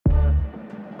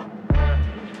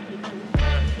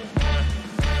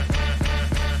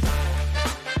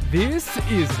This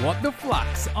is What the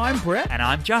Flux. I'm Brett. And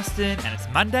I'm Justin, and it's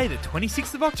Monday, the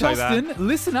 26th of October. Justin,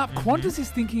 listen up. Qantas is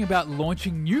thinking about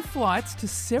launching new flights to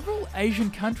several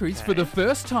Asian countries for the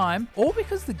first time, all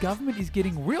because the government is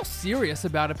getting real serious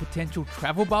about a potential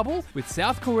travel bubble with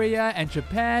South Korea and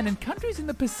Japan and countries in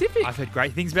the Pacific. I've heard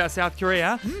great things about South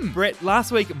Korea. Brett,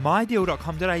 last week,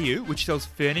 mydeal.com.au, which sells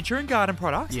furniture and garden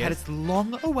products, had its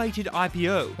long-awaited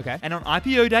IPO. Okay. And on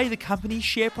IPO day, the company's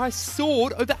share price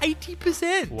soared over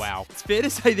 80%. Wow. It's fair to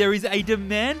say there is a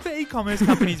demand for e-commerce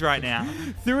companies right now.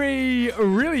 3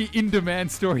 really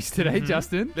in-demand stories today,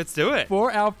 Justin. Let's do it.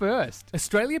 For our first,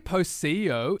 Australia Post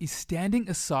CEO is standing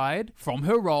aside from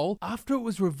her role after it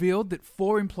was revealed that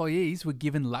 4 employees were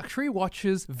given luxury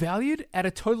watches valued at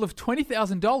a total of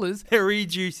 $20,000. Very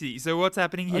juicy. So what's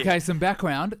happening here? Okay, some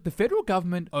background. The federal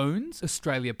government owns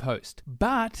Australia Post,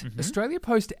 but Australia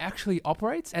Post actually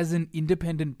operates as an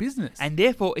independent business. And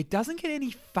therefore, it doesn't get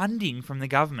any funding from the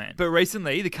government. But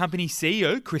recently, the company's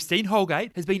CEO, Christine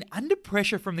Holgate, has been under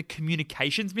pressure from the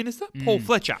Communications Minister, Paul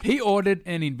Fletcher. He ordered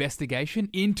an investigation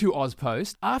into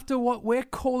AusPost after what we're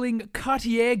calling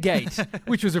Cartier Gate,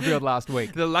 which was revealed last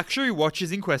week. The luxury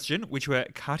watches in question, which were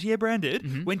Cartier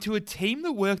branded, went to a team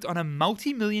that worked on a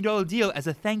multi-million-dollar deal as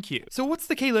a thank you. So what's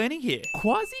the key learning here?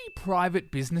 Quasi-private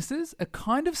businesses are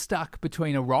kind of stuck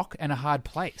between a rock and a hard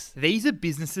place. These are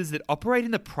businesses that operate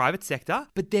in the private sector,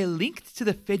 but they're linked to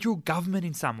the federal government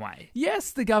in some way. Yes,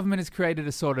 the government has created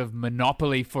a sort of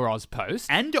monopoly for AusPost.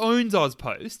 And owns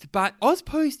AusPost, but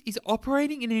AusPost is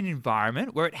operating in an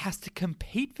environment where it has to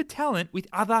compete for talent with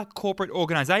other corporate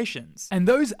organisations. And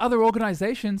those other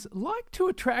organisations like to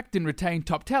attract and retain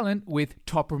top talent with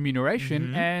top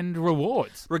remuneration and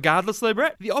rewards. Regardless, though,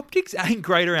 Brett, the optics ain't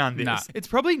great around this. No. It's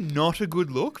probably not a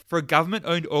good look for a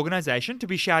government-owned organisation to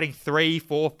be shouting $3,000,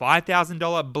 $4,000,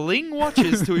 $5,000 bling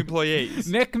watches to employees.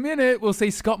 Next minute, we'll see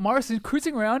Scott Morrison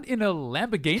cruising around in a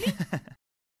Lamborghini.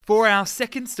 For our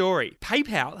second story,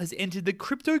 PayPal has entered the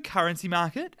cryptocurrency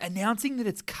market, announcing that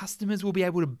its customers will be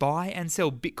able to buy and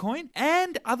sell Bitcoin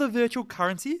and other virtual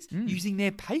currencies using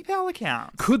their PayPal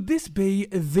account. Could this be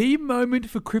the moment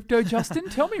for crypto, Justin?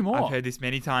 Tell me more. I've heard this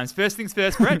many times. First things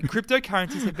first, Brett,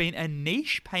 cryptocurrencies have been a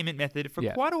niche payment method for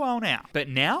quite a while now. But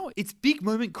now, its big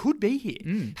moment could be here.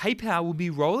 PayPal will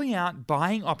be rolling out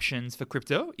buying options for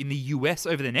crypto in the US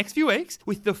over the next few weeks,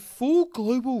 with the full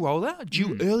global rollout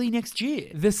due early next year.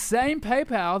 The same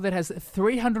PayPal that has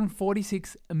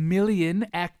 346 million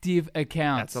active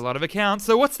accounts. That's a lot of accounts.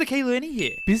 So what's the key learning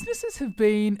here? Businesses have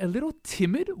been a little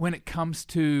timid when it comes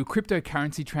to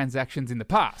cryptocurrency transactions in the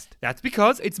past. That's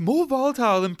because it's more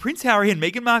volatile than Prince Harry and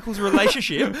Meghan Markle's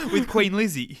relationship with Queen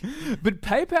Lizzie. But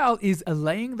PayPal is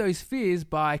allaying those fears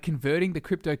by converting the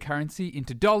cryptocurrency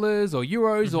into dollars or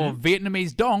euros or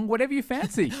Vietnamese dong, whatever you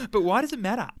fancy. But why does it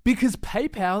matter? Because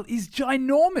PayPal is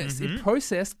ginormous. It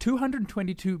processed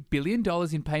 $222 billion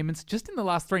in payments just in the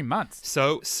last 3 months.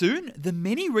 So soon, the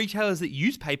many retailers that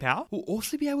use PayPal will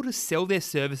also be able to sell their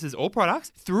services or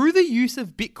products through the use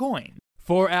of Bitcoin.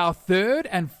 For our third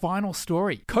and final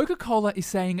story, Coca-Cola is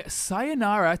saying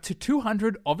sayonara to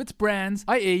 200 of its brands,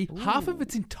 i.e. half of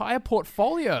its entire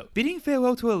portfolio. Bidding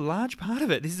farewell to a large part of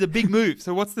it. This is a big move.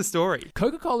 So what's the story?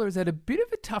 Coca-Cola has had a bit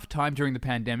of a tough time during the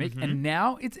pandemic, and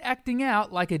now it's acting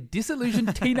out like a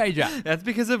disillusioned teenager. That's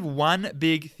because of one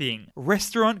big thing.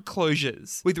 Restaurant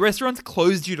closures. With restaurants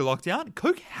closed due to lockdown,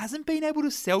 Coke hasn't been able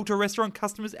to sell to restaurant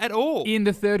customers at all. In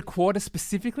the third quarter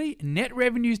specifically, net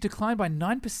revenues declined by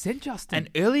 9%, Justin. And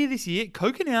earlier this year,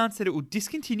 Coke announced that it will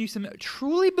discontinue some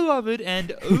truly beloved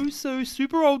and oh-so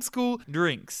super old-school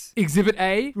drinks. Exhibit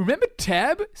A, remember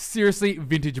Tab? Seriously,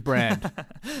 vintage brand.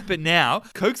 But now,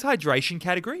 Coke's hydration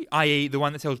category, i.e. the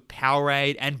one that sells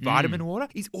Powerade and vitamin water,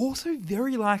 is also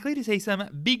very likely to see some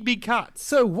big cuts.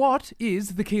 So what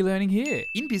is the key learning here?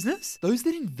 In business, those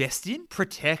that invest in,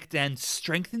 protect, and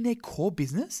strengthen their core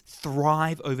business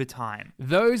thrive over time.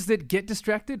 Those that get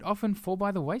distracted often fall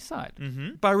by the wayside.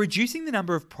 By reducing the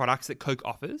number of products that Coke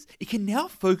offers, it can now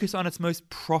focus on its most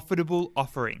profitable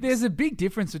offerings. There's a big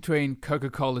difference between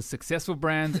Coca-Cola's successful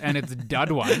brands and its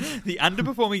dud ones. The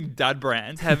underperforming dud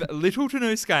brands have little to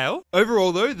no scale.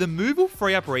 Overall, though, the move will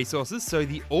free up resources so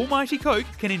the almighty Coke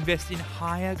can invest in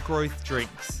higher growth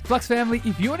drinks. Flux family,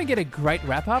 if you want to get a great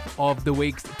wrap-up of the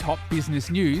week's top business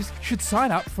news, you should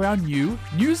sign up for our new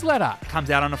newsletter.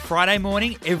 Comes out on a Friday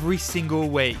morning every single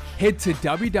week. Head to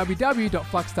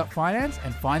www.flux.finance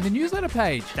and find the newsletter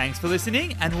page. Thanks for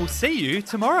listening, and we'll see you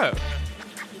tomorrow.